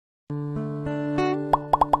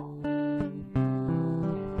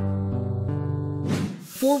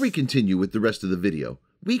Before we continue with the rest of the video,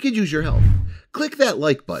 we could use your help. Click that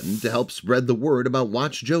like button to help spread the word about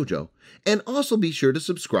watchJojo, and also be sure to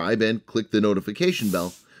subscribe and click the notification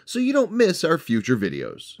bell so you don't miss our future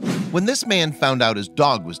videos. When this man found out his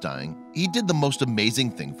dog was dying, he did the most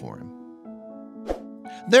amazing thing for him.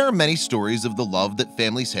 There are many stories of the love that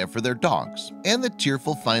families have for their dogs and the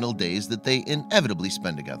tearful final days that they inevitably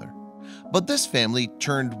spend together. But this family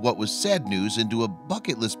turned what was sad news into a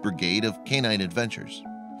bucket list brigade of canine adventures.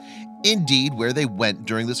 Indeed, where they went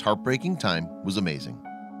during this heartbreaking time was amazing.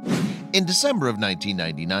 In December of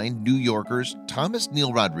 1999, New Yorkers Thomas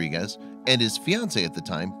Neil Rodriguez and his fiancée at the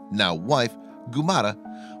time, now wife, Gumara,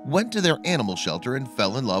 went to their animal shelter and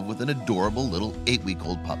fell in love with an adorable little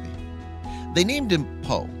 8-week-old puppy. They named him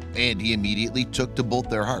Poe, and he immediately took to both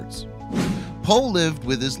their hearts. Poe lived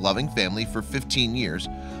with his loving family for 15 years,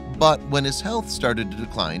 but when his health started to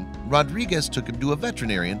decline, Rodriguez took him to a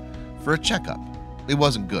veterinarian for a checkup. It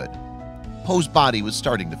wasn't good. Poe's body was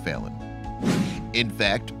starting to fail him. In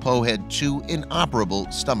fact, Poe had 2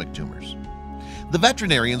 inoperable stomach tumors. The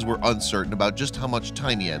veterinarians were uncertain about just how much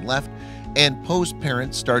time he had left, and Poe's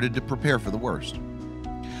parents started to prepare for the worst.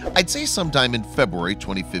 I'd say sometime in February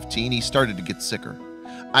 2015 he started to get sicker.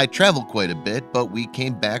 I traveled quite a bit, but we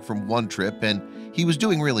came back from one trip and he was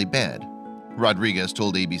doing really bad. Rodriguez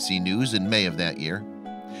told ABC News in May of that year.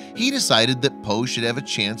 He decided that Poe should have a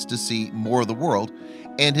chance to see more of the world,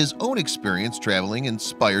 and his own experience traveling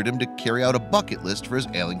inspired him to carry out a bucket list for his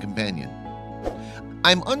ailing companion.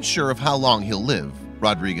 "I'm unsure of how long he'll live,"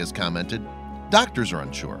 Rodriguez commented. "Doctors are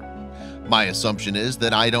unsure. My assumption is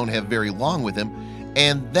that I don't have very long with him,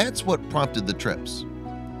 and that's what prompted the trips."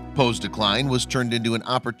 Poe's decline was turned into an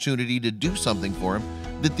opportunity to do something for him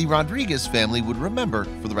that the Rodriguez family would remember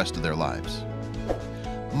for the rest of their lives.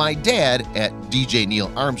 "My dad, at DJ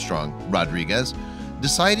Neil Armstrong Rodriguez,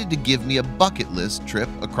 decided to give me a bucket list trip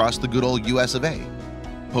across the good old US of A,"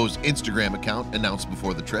 Poe's Instagram account announced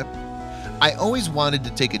before the trip. "I always wanted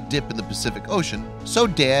to take a dip in the Pacific Ocean, so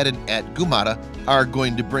Dad and Aunt Gumara are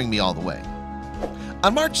going to bring me all the way."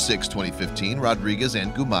 On March 6, 2015, Rodriguez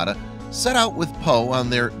and Gumara set out with Poe on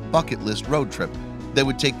their bucket list road trip that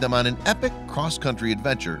would take them on an epic cross-country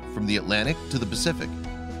adventure from the Atlantic to the Pacific.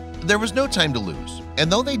 There was no time to lose,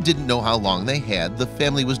 and though they didn't know how long they had, the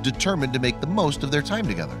family was determined to make the most of their time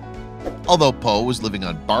together. Although Poe was living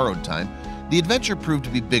on borrowed time, the adventure proved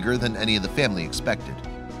to be bigger than any of the family expected.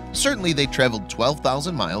 Certainly, they traveled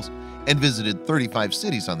 12,000 miles and visited 35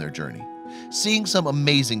 cities on their journey, seeing some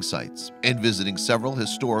amazing sights and visiting several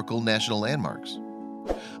historical national landmarks.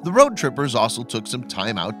 The road trippers also took some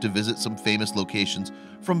time out to visit some famous locations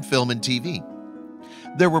from film and TV.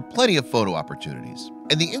 There were plenty of photo opportunities,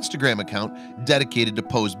 and the Instagram account dedicated to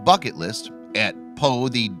Poe's bucket list, at Poe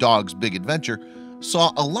the Dog's Big Adventure,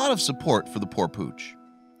 saw a lot of support for the poor pooch.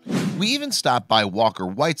 "We even stopped by Walker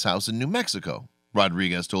White's house in New Mexico,"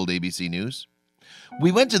 Rodriguez told ABC News.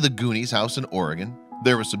 "We went to the Goonies house in Oregon.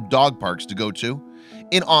 There were some dog parks to go to.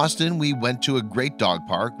 In Austin, we went to a great dog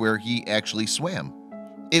park where he actually swam.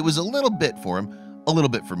 It was a little bit for him, a little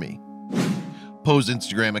bit for me." Poe's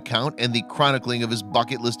Instagram account and the chronicling of his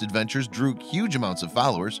bucket list adventures drew huge amounts of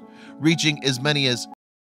followers, reaching as many as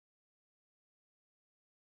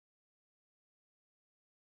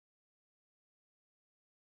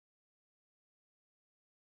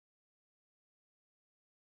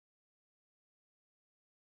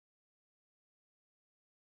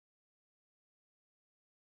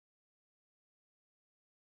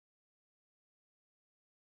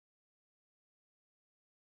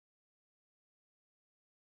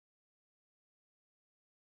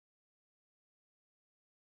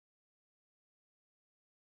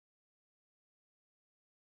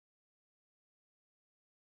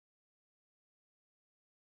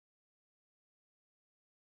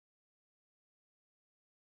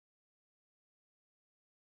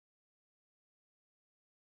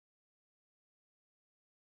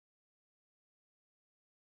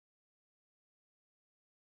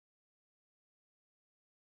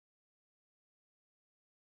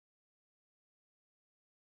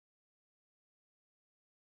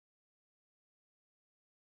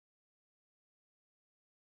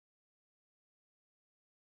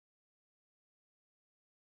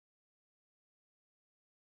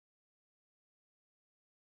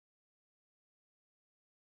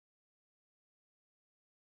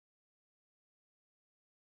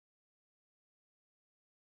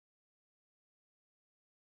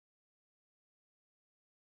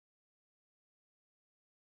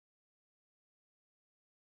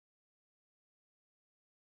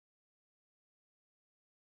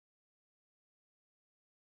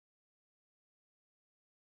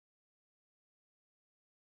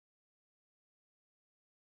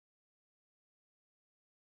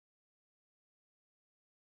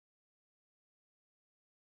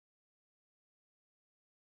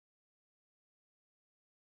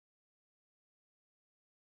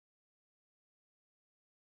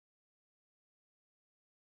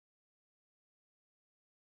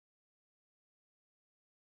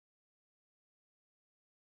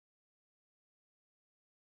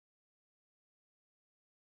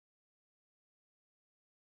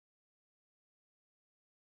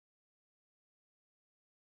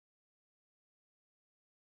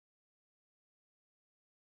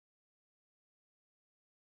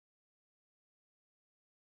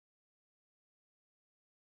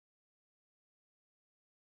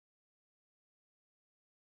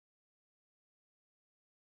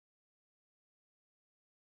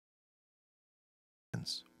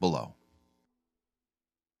comments below.